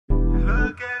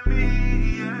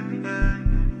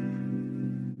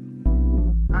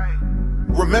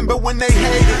Remember when they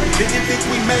hated, didn't think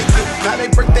we make it. Now they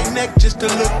break their neck just to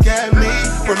look at me.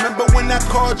 Remember when I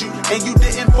called you and you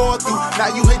didn't fall through.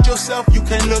 Now you hate yourself, you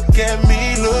can't look at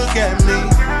me, look at me.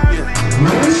 Yeah.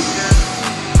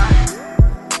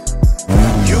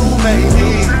 You made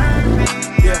me.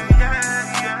 Yeah.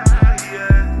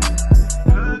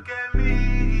 Look at me.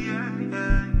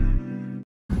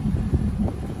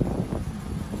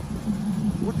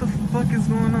 What the fuck is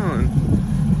going on?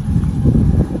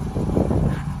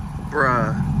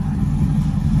 Bruh.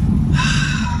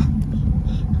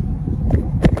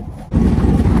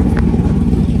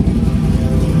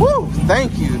 Woo!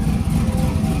 Thank you.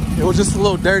 It was just a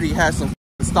little dirty. Had some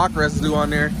stock residue on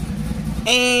there.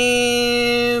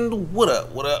 And what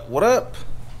up? What up? What up?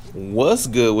 What's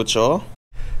good with y'all?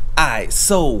 Alright,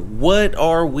 so what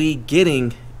are we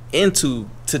getting into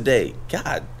today?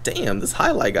 God damn, this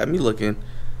highlight got me looking.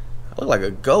 I look like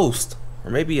a ghost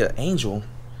or maybe an angel.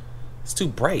 It's too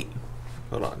bright.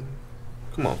 Hold on.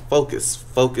 Come on, focus.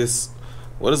 Focus.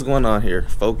 What is going on here?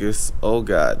 Focus. Oh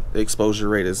god, the exposure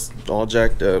rate is all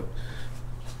jacked up.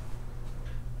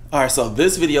 Alright, so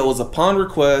this video was upon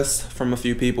request from a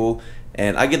few people,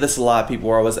 and I get this a lot. People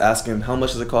are always asking, how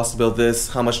much does it cost to build this?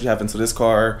 How much do you have into this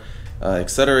car?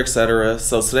 Etc, etc.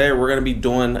 So today we're going to be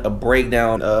doing a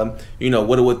breakdown, you know,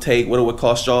 what it would take, what it would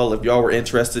cost y'all if y'all were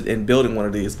interested in building one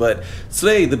of these. But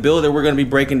today, the build that we're going to be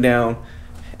breaking down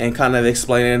and kind of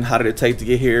explaining how did it take to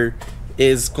get here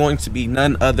is going to be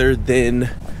none other than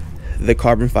the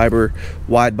carbon fiber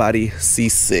wide body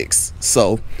C6.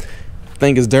 So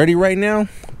thing is dirty right now,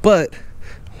 but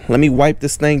let me wipe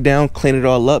this thing down, clean it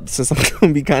all up, since I'm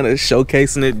gonna be kind of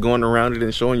showcasing it, going around it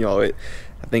and showing y'all it.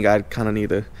 I think I kind of need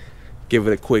to give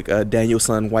it a quick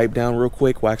Danielson wipe down real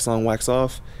quick, wax on, wax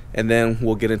off, and then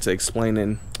we'll get into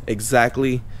explaining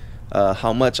exactly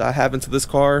how much I have into this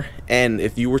car, and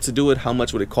if you were to do it, how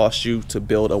much would it cost you to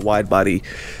build a wide body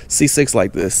C6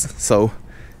 like this. So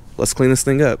let's clean this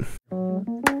thing up.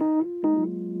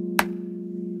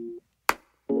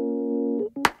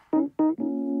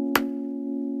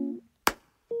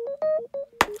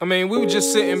 I mean, we were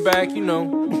just sitting back, you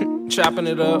know, chopping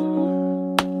it up,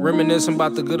 reminiscing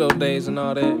about the good old days and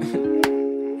all that.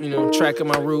 You know, tracking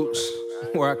my roots,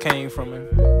 where I came from and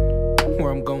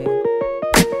where I'm going.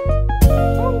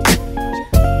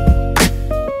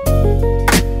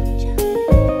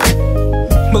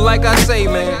 But like I say,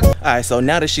 man. Alright, so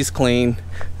now that she's clean,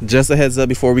 just a heads up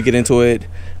before we get into it,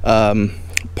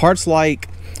 parts like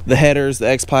the headers, the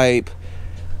X-pipe,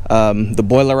 the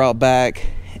boiler out back,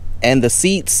 and the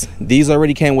seats, these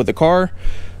already came with the car.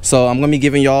 So I'm gonna be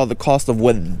giving y'all the cost of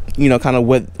what, you know, kind of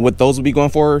what those will be going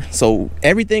for. So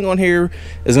everything on here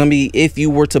is gonna be if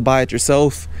you were to buy it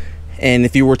yourself, and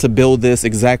if you were to build this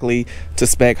exactly to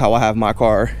spec how I have my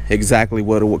car, exactly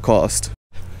what it would cost.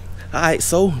 Alright,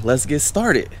 so let's get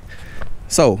started.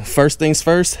 So first things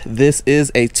first, this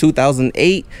is a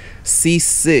 2008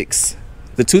 C6.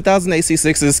 The 2008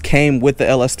 C6s came with the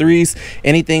LS3s.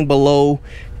 Anything below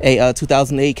a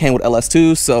 2008 came with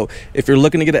LS2. So if you're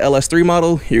looking to get an LS3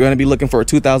 model, you're going to be looking for a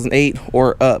 2008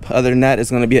 or up. Other than that,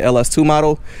 it's going to be an LS2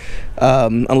 model,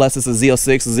 unless it's a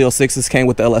Z06. The Z06s came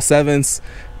with the LS7s,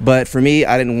 but for me,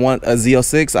 I didn't want a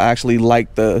Z06. I actually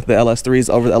like the LS3s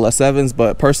over the LS7s,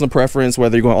 but personal preference,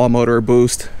 whether you're going all motor or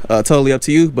boost, totally up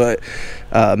to you. But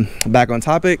back on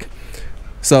topic.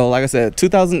 So like I said,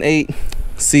 2008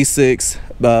 C6.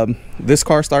 This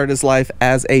car started its life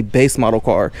as a base model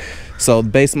car. So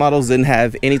base models didn't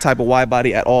have any type of wide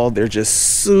body at all. They're just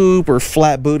super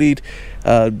flat bootied.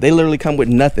 They literally come with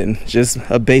nothing, just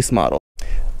a base model.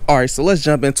 All right, so let's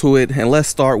jump into it, and let's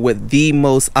start with the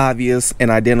most obvious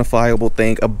and identifiable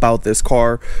thing about this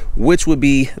car, which would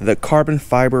be the carbon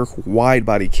fiber wide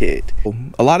body kit.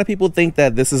 A lot of people think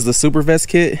that this is the Super Vets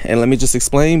kit, and let me just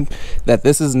explain that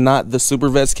this is not the Super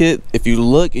Vets kit. If you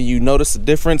look and you notice the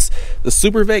difference, the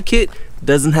Super Vet kit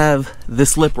doesn't have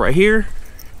this lip right here,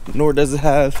 nor does it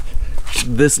have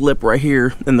this lip right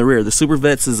here in the rear. The Super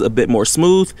Vets is a bit more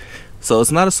smooth, so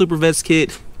it's not a Super Vets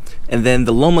kit. And then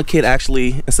the Loma kit,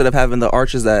 actually, instead of having the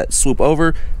arches that swoop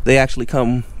over, they actually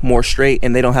come more straight,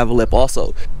 and they don't have a lip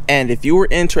also. And if you were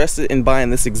interested in buying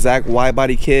this exact wide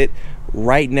body kit,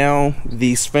 right now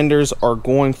these fenders are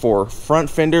going for, front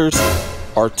fenders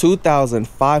are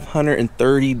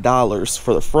 $2,530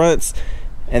 for the fronts.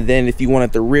 And then if you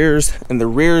wanted the rears, and the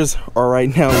rears are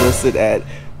right now listed at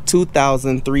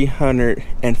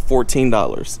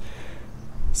 $2,314.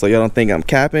 So y'all don't think I'm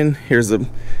capping. Here's the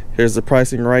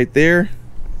pricing right there,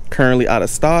 currently out of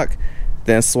stock.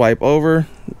 Then swipe over,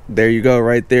 there you go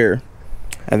right there.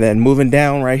 And then moving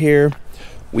down right here,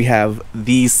 we have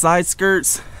these side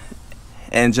skirts.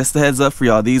 And just a heads up for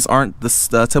y'all, these aren't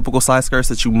the typical side skirts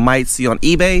that you might see on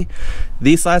eBay.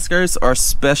 These side skirts are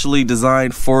specially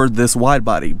designed for this wide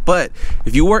body. But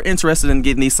if you were interested in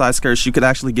getting these side skirts, you could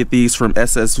actually get these from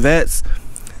SS Vets.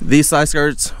 These side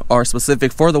skirts are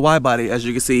specific for the wide body, as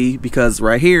you can see, because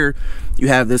right here you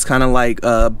have this kind of like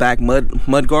back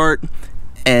mud guard,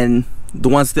 and the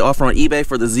ones they offer on eBay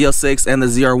for the Z06 and the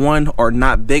ZR1 are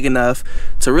not big enough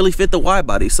to really fit the wide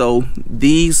body. So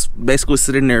these basically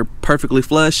sit in there perfectly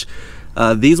flush.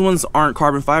 These ones aren't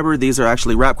carbon fiber. These are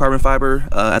actually wrapped carbon fiber.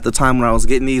 At the time when I was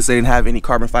getting these, they didn't have any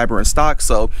carbon fiber in stock,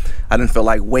 so I didn't feel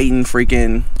like waiting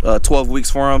freaking 12 weeks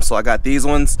for them. So I got these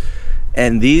ones,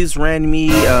 and these ran me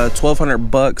 1,200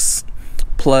 bucks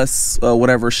plus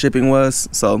whatever shipping was.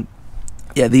 So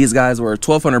yeah, these guys were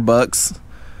 1,200 bucks.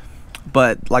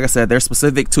 But like I said, they're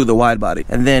specific to the wide body.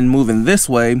 And then moving this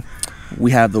way,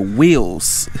 we have the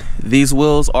wheels. These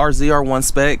wheels are ZR1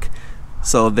 spec,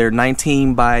 so they're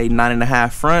 19 by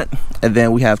 9.5 front, and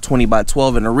then we have 20 by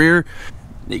 12 in the rear.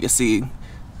 You can see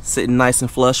sitting nice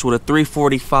and flush with a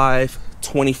 345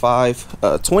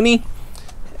 25 20,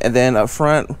 and then up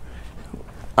front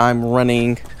I'm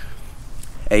running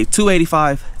a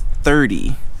 285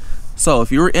 30. So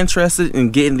if you're interested in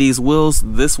getting these wheels,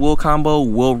 this wheel combo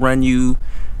will run you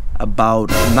about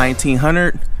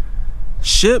 $1,900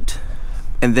 shipped,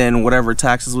 and then whatever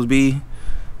taxes would be.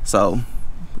 So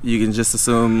you can just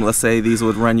assume, let's say these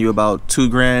would run you about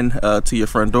 $2,000 to your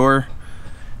front door.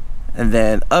 And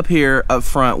then up here up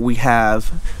front, we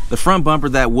have the front bumper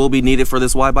that will be needed for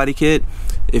this wide body kit.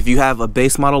 If you have a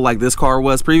base model like this car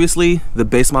was previously, the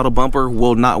base model bumper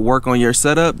will not work on your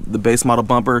setup. The base model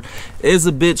bumper is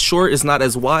a bit short, it's not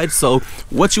as wide. So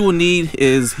what you will need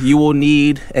is you will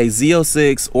need a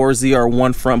Z06 or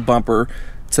ZR1 front bumper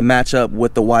to match up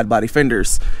with the wide body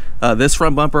fenders. This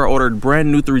front bumper I ordered brand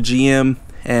new through GM,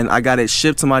 and I got it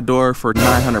shipped to my door for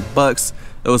 900 bucks.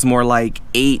 It was more like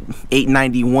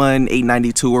 $891,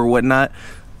 $892 or whatnot.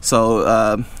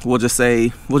 So we'll just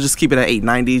keep it at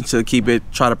 $890 to keep it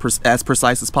as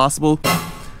precise as possible.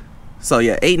 So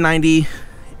yeah,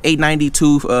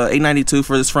 $892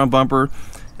 for this front bumper.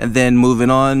 And then moving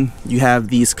on, you have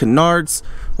these canards,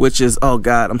 which is, oh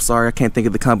god, I'm sorry, I can't think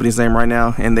of the company's name right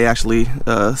now, and they actually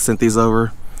sent these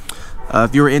over.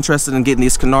 If you were interested in getting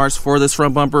these canards for this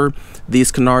front bumper,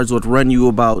 these canards would run you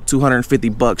about 250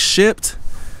 bucks shipped.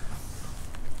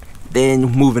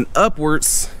 Then moving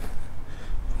upwards,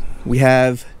 we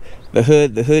have the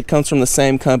hood. The hood comes from the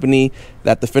same company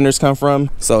that the fenders come from.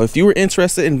 So if you were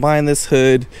interested in buying this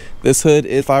hood is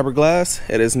fiberglass.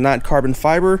 It is not carbon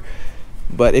fiber.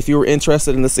 But if you were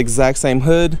interested in this exact same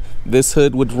hood, this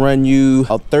hood would run you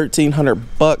about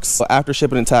 1,300 bucks. So after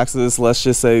shipping and taxes, let's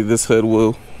just say this hood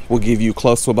will give you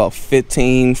close to about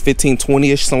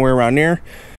 20-ish, somewhere around there.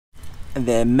 And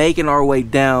then making our way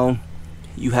down,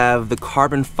 you have the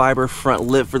carbon fiber front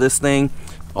lip for this thing.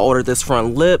 I ordered this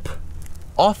front lip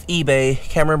off eBay,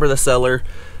 can't remember the seller.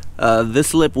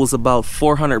 This lip was about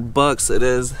 400 bucks. It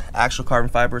is actual carbon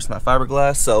fiber, it's not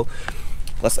fiberglass. So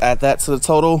let's add that to the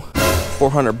total,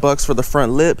 400 bucks for the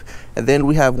front lip. And then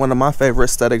we have one of my favorite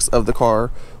aesthetics of the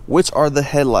car, which are the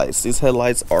headlights. These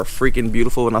headlights are freaking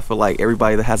beautiful, and I feel like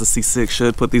everybody that has a C6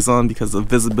 should put these on because the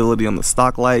visibility on the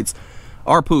stock lights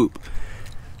are poop.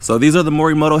 So these are the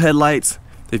Morimoto headlights.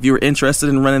 If you're interested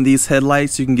in running these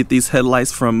headlights, you can get these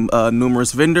headlights from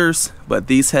numerous vendors, but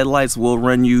these headlights will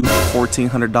run you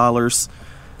 $1,400.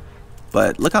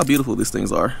 But look how beautiful these things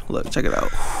are. Look, check it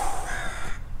out.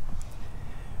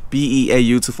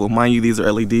 beautiful. Mind you, these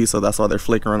are LEDs, so that's why they're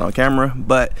flickering on camera.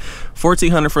 But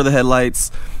 $1,400 for the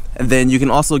headlights. And then you can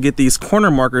also get these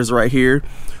corner markers right here,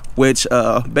 which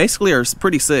basically are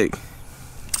pretty sick.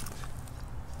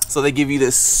 So they give you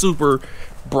this super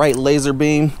bright laser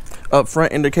beam. Up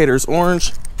front indicator is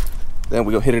orange. Then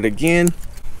we'll hit it again.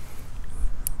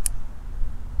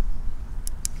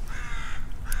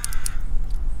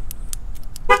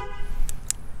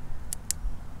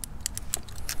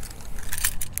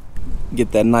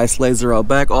 Get that nice laser out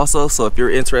back also. So if you're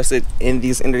interested in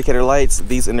these indicator lights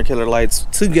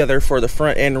together for the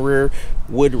front and rear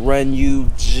would run you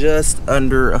just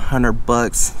under 100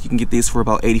 bucks. You can get these for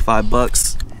about 85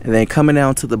 bucks. And then coming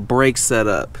down to the brake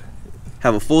setup,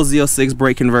 have a full Z06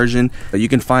 brake conversion. You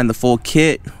can find the full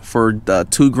kit for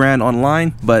 $2,000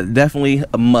 online, but definitely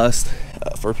a must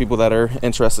for people that are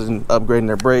interested in upgrading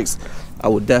their brakes. I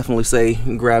would definitely say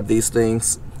grab these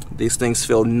things. These things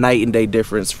feel night and day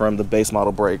difference from the base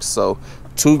model brakes. So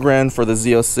 $2,000 for the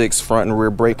Z06 front and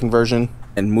rear brake conversion.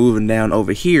 And moving down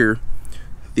over here,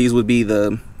 these would be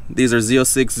the These are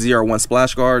Z06, ZR1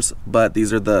 splash guards, but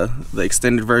these are the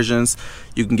extended versions.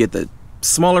 You can get the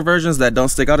smaller versions that don't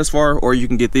stick out as far, or you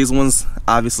can get these ones.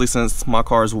 Obviously, since my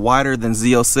car is wider than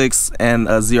Z06 and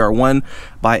ZR1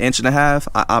 by 1.5 inches,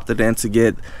 I opted in to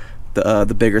get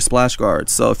the bigger splash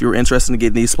guards. So if you're interested in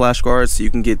getting these splash guards, you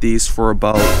can get these for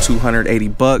about 280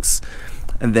 bucks.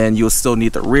 And then you'll still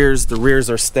need the rears. The rears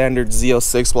are standard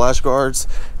Z06 splash guards,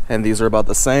 and these are about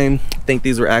the same. I think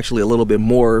these were actually a little bit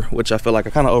more, which I feel like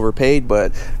I kind of overpaid,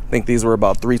 but I think these were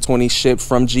about $320 shipped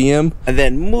from GM. And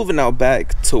then moving out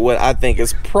back to what I think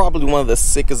is probably one of the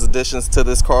sickest additions to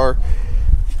this car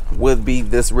would be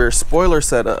this rear spoiler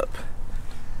setup.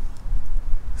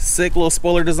 Sick little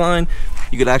spoiler design.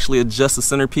 You could actually adjust the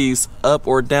centerpiece up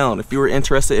or down. If you were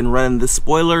interested in running this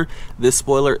spoiler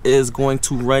is going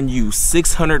to run you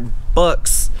 600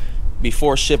 bucks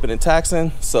before shipping and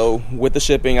taxing. So with the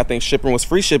shipping, I think shipping was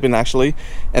free shipping actually,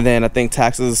 and then I think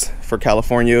taxes for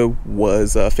California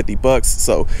was 50 bucks.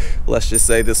 So let's just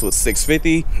say this was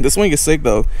 650. This wing is sick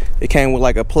though. It came with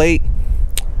like a plate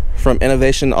from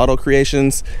Innovation Auto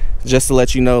Creations, just to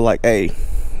let you know, like, hey,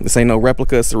 this ain't no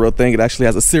replica, it's the real thing. It actually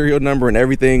has a serial number and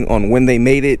everything on when they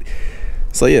made it.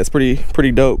 So yeah, it's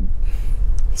pretty dope.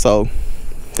 So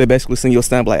they basically send you a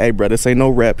stamp like, hey bro, this ain't no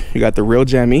rep, you got the real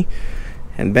jammy,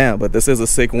 and bam. But this is a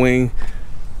sick wing.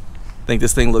 I think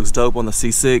this thing looks dope on the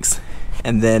C6.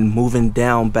 And then moving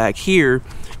down back here,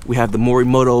 we have the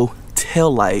Morimoto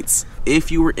tail lights. If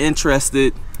you were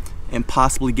interested in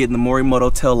possibly getting the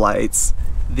Morimoto tail lights,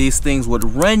 these things would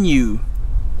run you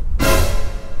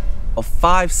a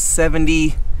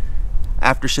 $570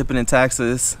 after shipping and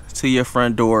taxes to your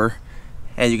front door.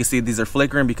 And you can see these are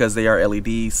flickering because they are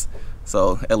LEDs.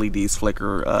 So LEDs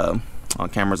flicker on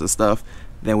cameras and stuff.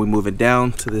 Then we move it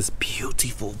down to this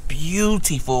beautiful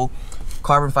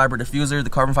carbon fiber diffuser. The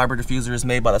carbon fiber diffuser is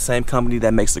made by the same company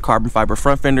that makes the carbon fiber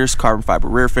front fenders, carbon fiber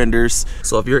rear fenders.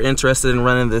 So if you're interested in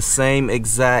running the same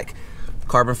exact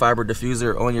carbon fiber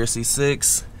diffuser on your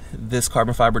C6, this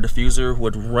carbon fiber diffuser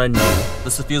would run you,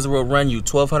 this diffuser will run you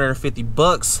 1,250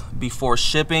 bucks before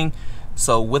shipping.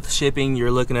 So with shipping,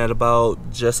 you're looking at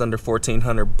about just under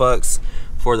 1,400 bucks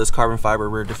for this carbon fiber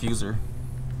rear diffuser.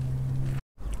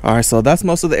 All right, so that's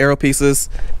most of the aero pieces.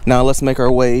 Now let's make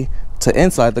our way to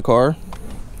inside the car.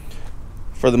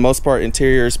 For the most part,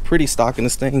 interior is pretty stock in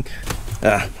this thing.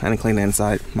 I didn't clean the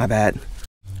inside, my bad.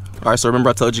 All right, so remember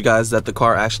I told you guys that the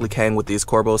car actually came with these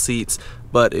Corvo seats,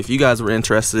 but if you guys were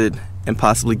interested in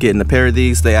possibly getting a pair of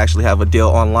these, they actually have a deal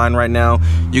online right now.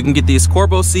 You can get these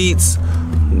Corvo seats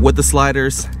with the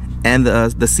sliders and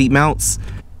the seat mounts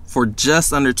for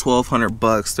just under 1,200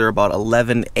 bucks. They're about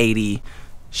 $1,180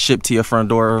 shipped to your front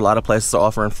door. A lot of places are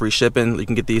offering free shipping. You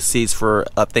can get these seats for,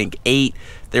 I think,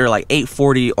 they're like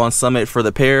 $840 on Summit for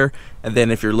the pair. And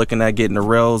then if you're looking at getting the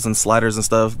rails and sliders and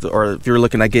stuff, or if you're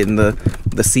looking at getting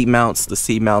the seat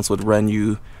mounts would run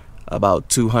you about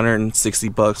 260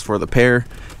 bucks for the pair.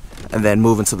 And then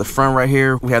moving to the front right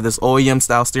here, we have this OEM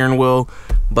style steering wheel,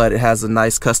 but it has a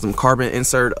nice custom carbon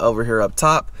insert over here up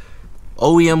top.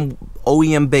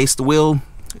 OEM based wheel,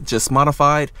 just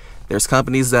modified. There's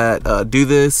companies that do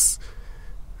this.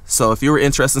 So if you were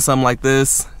interested in something like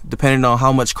this, depending on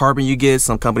how much carbon you get,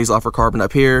 some companies offer carbon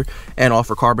up here and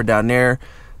offer carbon down there.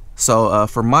 So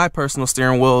for my personal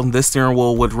steering wheel, this steering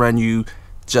wheel would run you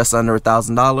just under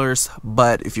 $1,000.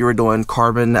 But if you were doing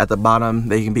carbon at the bottom,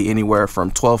 they can be anywhere from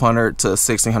 1,200 to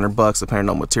 1,600 bucks, depending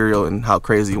on material and how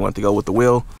crazy you want to go with the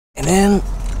wheel. And then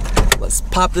let's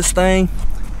pop this thing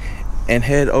and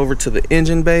head over to the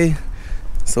engine bay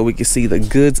so we can see the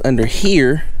goods under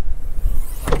here.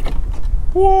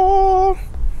 Whoa.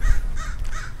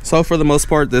 So for the most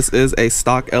part, this is a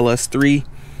stock LS3,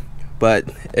 but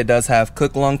it does have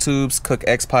Cook long tubes, Cook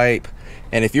X pipe.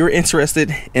 And if you're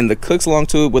interested in the Cook's long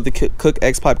tube with the Cook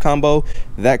X pipe combo,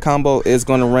 that combo is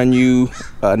going to run you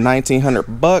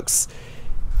 1,900 bucks.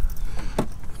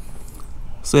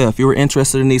 So yeah, if you were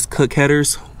interested in these Cook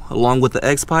headers along with the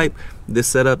X pipe, this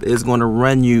setup is going to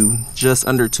run you just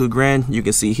under $2,000. You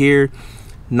can see here,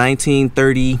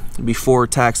 $1,930 before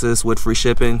taxes with free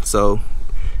shipping. So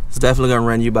it's definitely gonna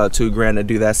run you about $2,000 to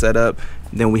do that setup.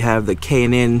 Then we have the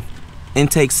K&N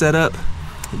intake setup.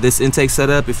 This intake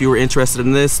setup, if you were interested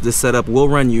in this setup will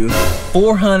run you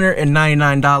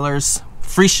 $499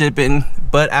 free shipping,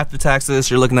 but after taxes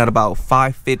you're looking at about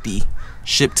 $550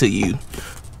 shipped to you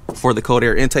for the cold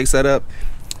air intake setup.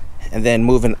 And then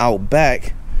moving out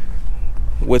back,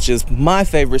 which is my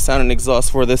favorite sounding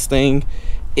exhaust for this thing,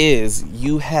 is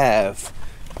you have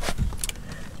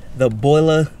the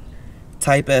boiler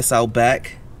Type S out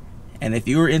back. And if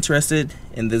you were interested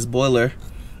in this boiler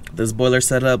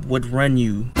setup would run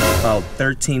you about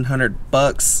 1,300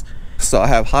 bucks. So I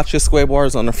have hot shit sway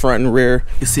bars on the front and rear.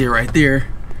 You see it right there.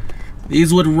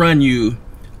 These would run you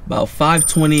about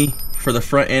 $520 for the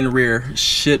front and rear,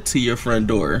 shipped to your front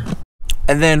door.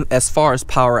 And then as far as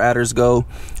power adders go,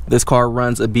 this car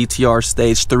runs a BTR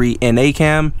Stage 3 NA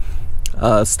cam,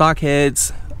 stock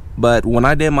heads. But when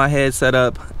I did my head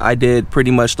setup, I did pretty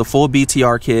much the full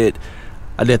BTR kit.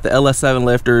 I did the LS7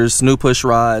 lifters, new push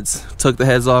rods, took the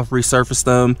heads off, resurfaced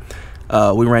them.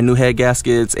 We ran new head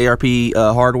gaskets, ARP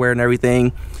hardware and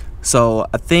everything. So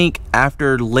I think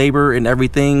after labor and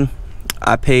everything,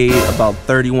 I paid about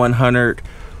 $3,100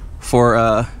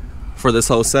 for this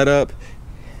whole setup.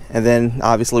 And then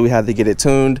obviously we had to get it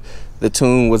tuned. The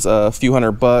tune was a few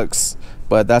 $100,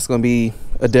 but that's going to be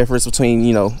a difference between,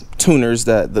 you know, tuners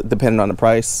that depending on the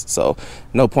price. So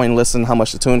no point in listing how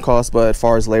much the tune costs, but as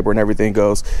far as labor and everything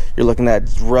goes, you're looking at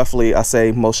roughly, I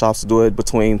say most shops do it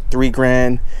between $3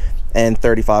 grand and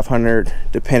 $3,500,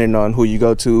 depending on who you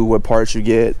go to, what parts you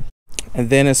get. And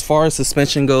then as far as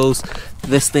suspension goes,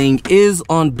 this thing is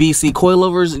on BC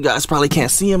coilovers. You guys probably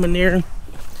can't see them in there,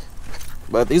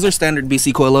 but these are standard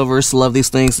BC coilovers. Love these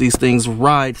things. These things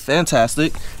ride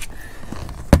fantastic.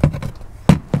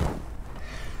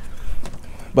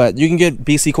 But you can get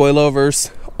BC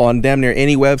coilovers on damn near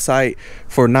any website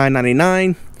for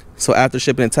 $9.99. So after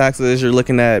shipping and taxes, you're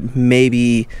looking at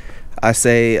maybe, I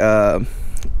say,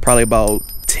 probably about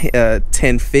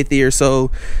 $10.50 or so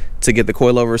to get the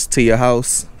coilovers to your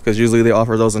house, because usually they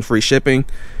offer those in free shipping.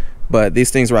 But these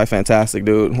things ride fantastic,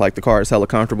 dude. Like, the car is hella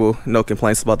comfortable. No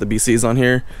complaints about the BCs on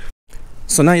here.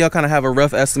 So now y'all kind of have a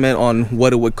rough estimate on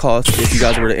what it would cost if you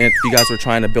guys were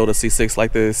trying to build a C6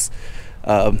 like this.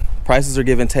 Prices are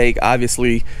give and take.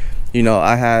 Obviously, you know,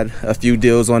 I had a few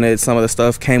deals on it. Some of the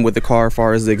stuff came with the car as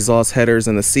far as the exhaust headers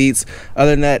and the seats.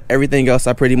 Other than that, everything else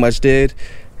I pretty much did.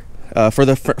 For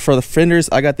the fenders,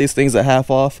 I got these things at half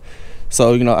off.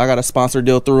 So, you know, I got a sponsor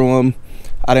deal through them.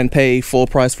 I didn't pay full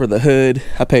price for the hood.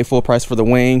 I paid full price for the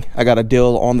wing. I got a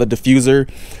deal on the diffuser.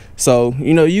 So,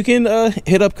 you know, you can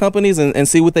hit up companies and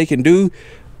see what they can do.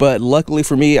 But luckily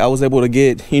for me, I was able to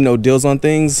get, you know, deals on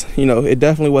things. You know, it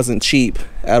definitely wasn't cheap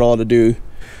at all to do.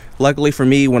 Luckily for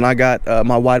me, when I got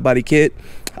my wide body kit,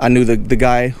 I knew the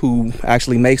guy who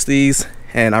actually makes these,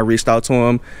 and I reached out to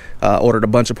him, ordered a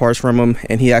bunch of parts from him,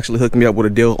 and he actually hooked me up with a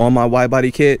deal on my wide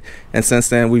body kit. And since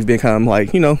then, we've become,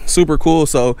 like, you know, super cool.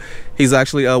 So he's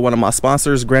actually one of my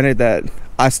sponsors. Granted that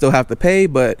I still have to pay,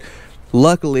 but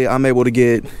luckily I'm able to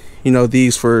get, you know,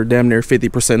 these for damn near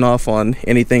 50% off on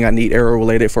anything I need aero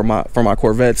related for my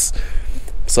Corvettes.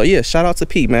 So yeah, shout out to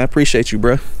Pete, man. Appreciate you,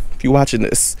 bro. If you're watching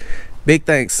this, big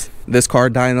thanks. This car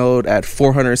dynoed at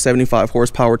 475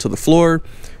 horsepower to the floor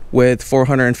with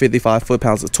 455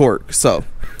 foot-pounds of torque. So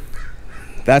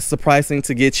that's the pricing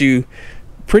to get you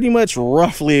pretty much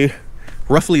roughly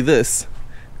this.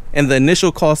 And the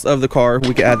initial cost of the car,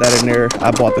 we can add that in there.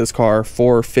 I bought this car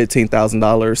for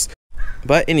 $15,000.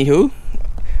 But anywho,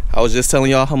 I was just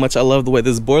telling y'all how much I love the way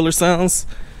this boiler sounds,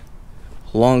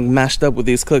 along mashed up with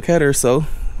these cook headers. So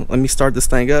let me start this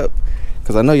thing up,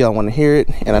 because I know y'all want to hear it,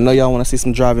 and I know y'all want to see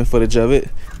some driving footage of it.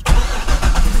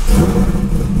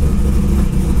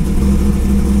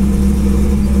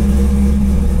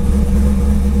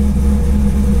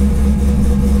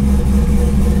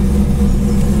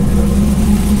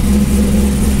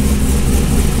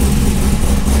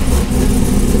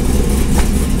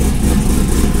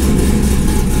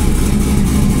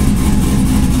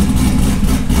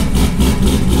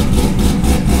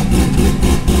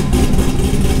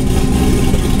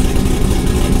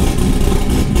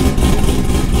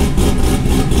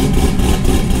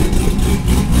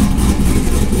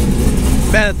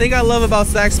 Man, the thing I love about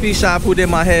Stack Speed Shop, who did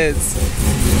my heads,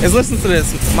 is listen to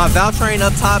this. My valve train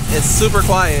up top is super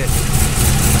quiet.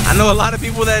 I know a lot of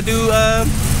people that do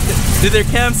their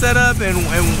cam setup,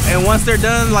 and once they're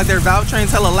done, like, their valve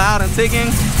train's hella loud and ticking.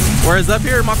 Whereas up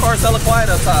here, my car's hella quiet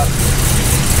up top.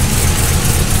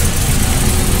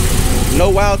 No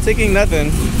wild ticking, nothing.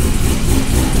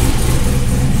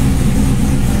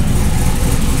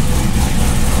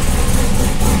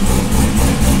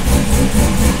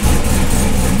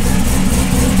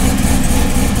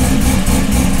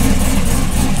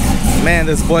 Man,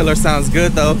 this boiler sounds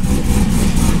good though.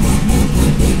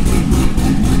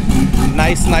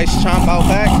 Nice chomp out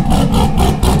back.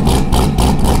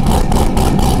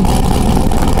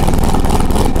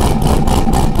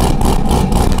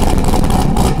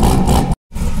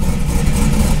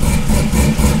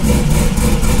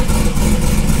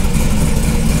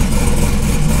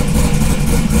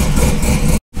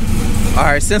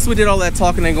 Alright, since we did all that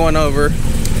talking and going over,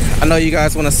 I know you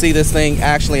guys want to see this thing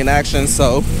actually in action,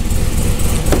 so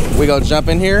we gonna jump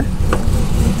in here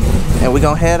and we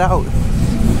gonna head out.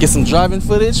 Get some driving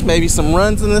footage, maybe some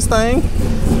runs in this thing.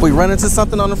 If we run into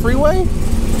something on the freeway,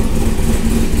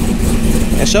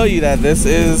 and show you that this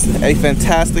is a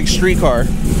fantastic street car.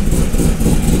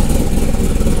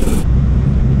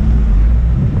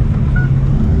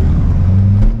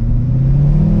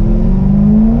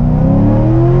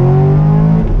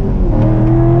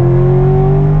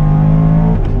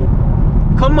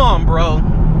 Come on, bro.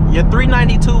 Your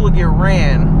 392 will get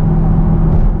ran.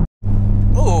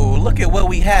 Oh, look at what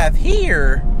we have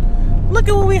here. Look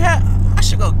at what we have. I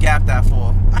should go gap that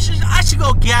fool. I should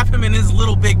go gap him and his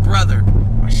little big brother.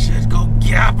 I should go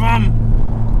gap him.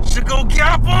 Should go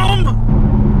gap him.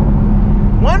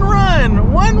 One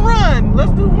run. One run.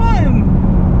 Let's do one.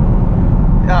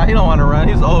 Nah, he don't want to run.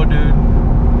 He's old, dude.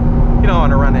 He don't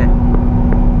want to run it.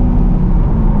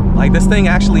 Like, this thing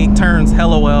actually turns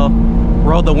hella well.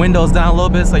 Roll the windows down a little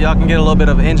bit so y'all can get a little bit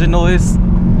of engine noise.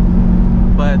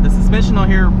 But the suspension on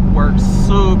here works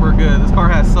super good. This car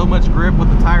has so much grip with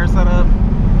the tire setup.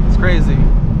 It's crazy.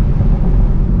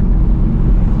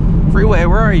 Freeway,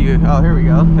 where are you? Oh, here we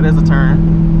go. It is a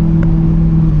turn.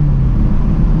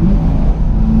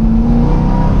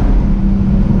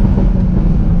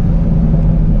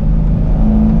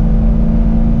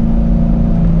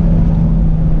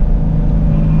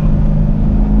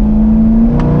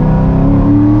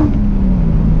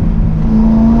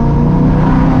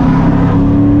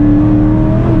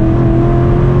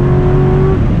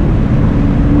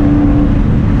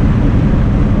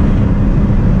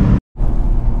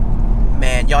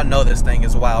 Y'all know this thing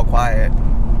is wild quiet.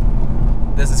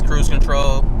 This is cruise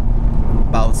control,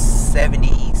 about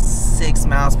 76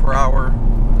 miles per hour.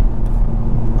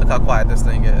 Look how quiet this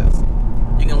thing is.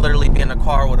 You can literally be in a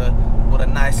car with a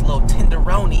nice little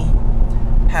tenderoni,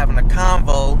 having a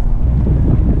convo.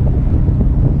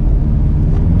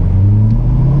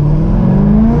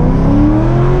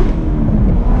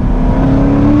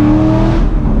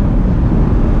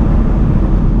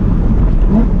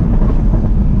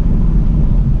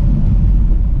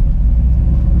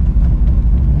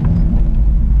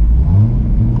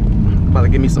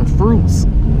 Give me some fruits.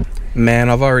 Man,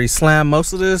 I've already slammed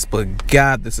most of this, but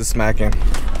God, this is smacking.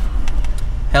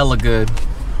 Hella good.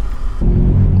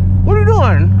 What are you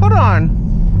doing? Hold on.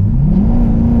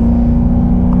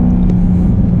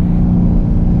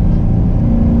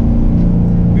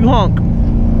 You honk.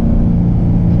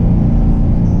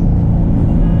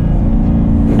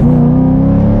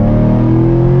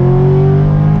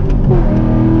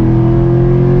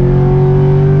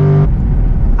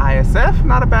 ISF,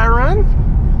 not a bad run.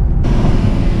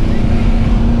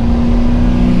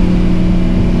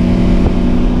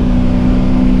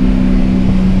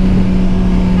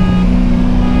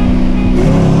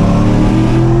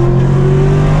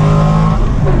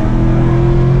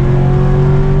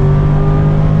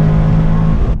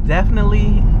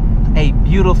 Definitely a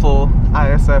beautiful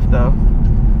ISF though.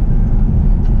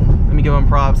 Let me give them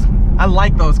props. I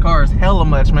like those cars hella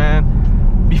much,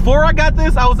 man. Before I got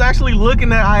this, I was actually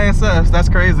looking at ISFs. That's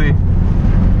crazy.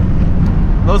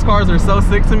 Those cars are so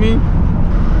sick to me.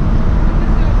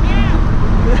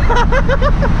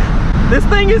 This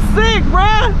thing is sick,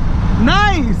 bruh.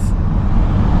 Nice.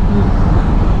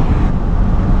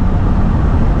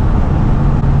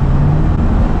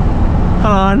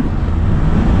 Hold on.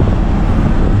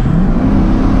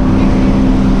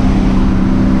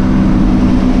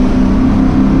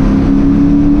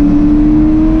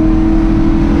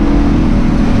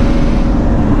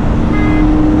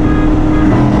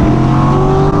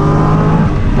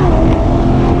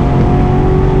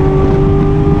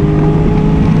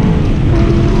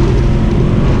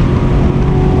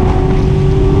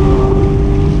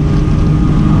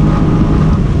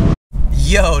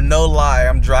 Yo, no lie,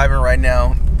 I'm driving right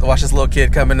now. Watch this little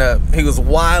kid coming up. He was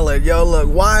wildin'. Yo, look,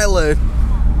 wildin'.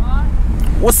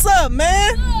 What's up,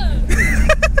 man?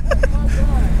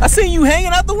 I seen you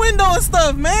hanging out the window and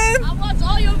stuff, man. I watch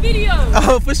all your videos.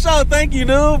 Oh, for sure. Thank you,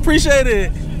 dude. Appreciate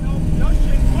it.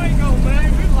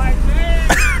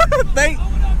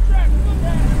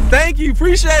 Thank you.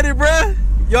 Appreciate it, bruh.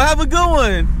 Y'all have a good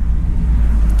one.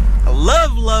 I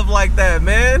love like that,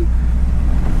 man.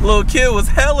 Little kid was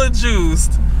hella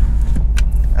juiced.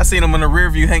 I seen him in the rear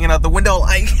view hanging out the window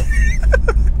like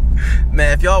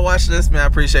man, if y'all watch this, man, I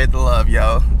appreciate the love,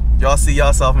 yo. Y'all see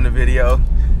yourself in the video.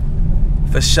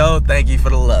 For sure, thank you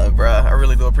for the love, bro. I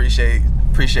really do appreciate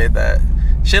that.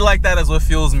 Shit like that is what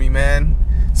fuels me, man.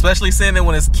 Especially seeing it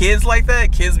when it's kids like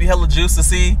that. Kids be hella juiced to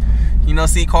see, you know,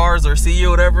 see cars or see you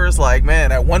or whatever. It's like,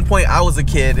 man, at one point I was a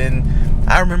kid and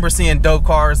I remember seeing dope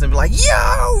cars and be like,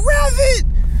 yo, rev it.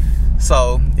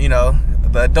 So, you know,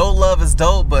 the adult love is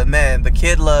dope, but man, the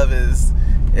kid love is,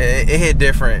 it hit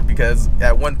different, because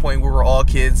at one point we were all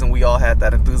kids and we all had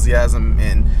that enthusiasm,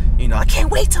 and you know, I can't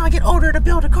wait till I get older to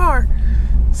build a car.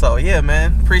 So yeah,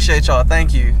 man, appreciate y'all.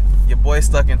 Thank you. Your boy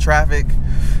stuck in traffic,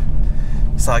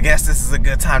 so I guess this is a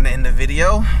good time to end the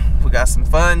video. We got some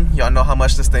fun. Y'all know how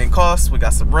much this thing costs. We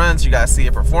got some runs. You guys see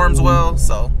it performs well.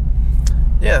 So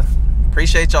yeah,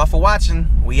 appreciate y'all for watching.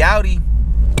 We outie.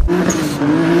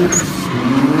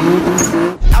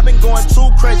 I've been going too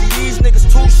crazy. These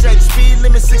niggas too shady. Speed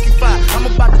limit 65. I'm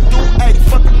about to do